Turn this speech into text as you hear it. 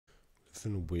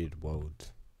live in a weird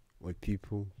world where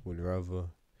people would rather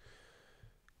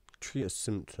treat a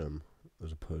symptom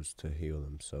as opposed to heal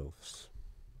themselves.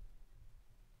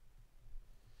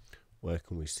 Where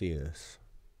can we see this?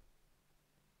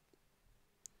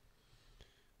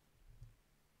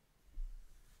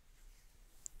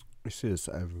 We see this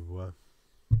everywhere.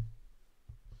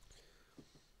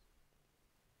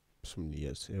 Somebody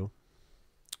gets ill,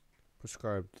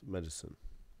 prescribed medicine.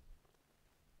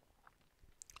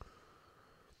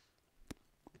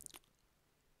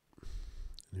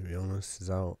 And the illness is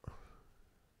out.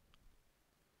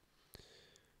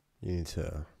 You need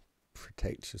to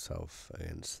protect yourself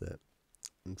against it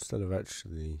instead of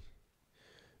actually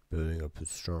building up a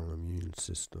strong immune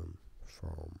system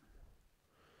from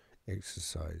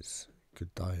exercise,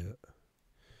 good diet,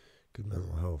 good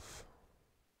mental health,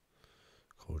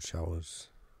 cold showers,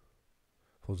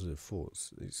 positive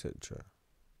thoughts, etc.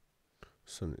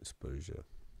 Sun exposure.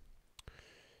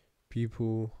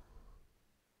 People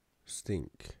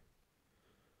stink.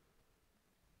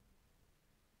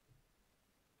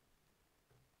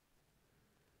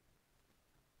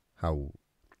 How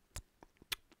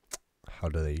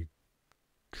do they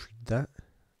treat that?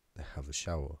 They have a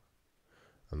shower.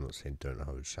 I'm not saying don't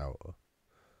have a shower,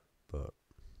 but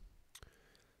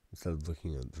instead of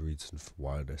looking at the reason for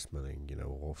why they're smelling,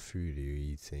 what food are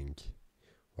you eating?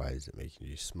 Why is it making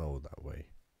you smell that way?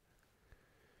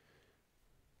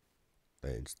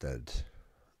 They instead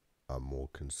are more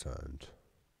concerned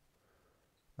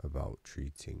about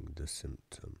treating the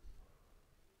symptom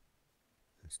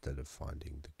instead of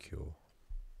finding the cure.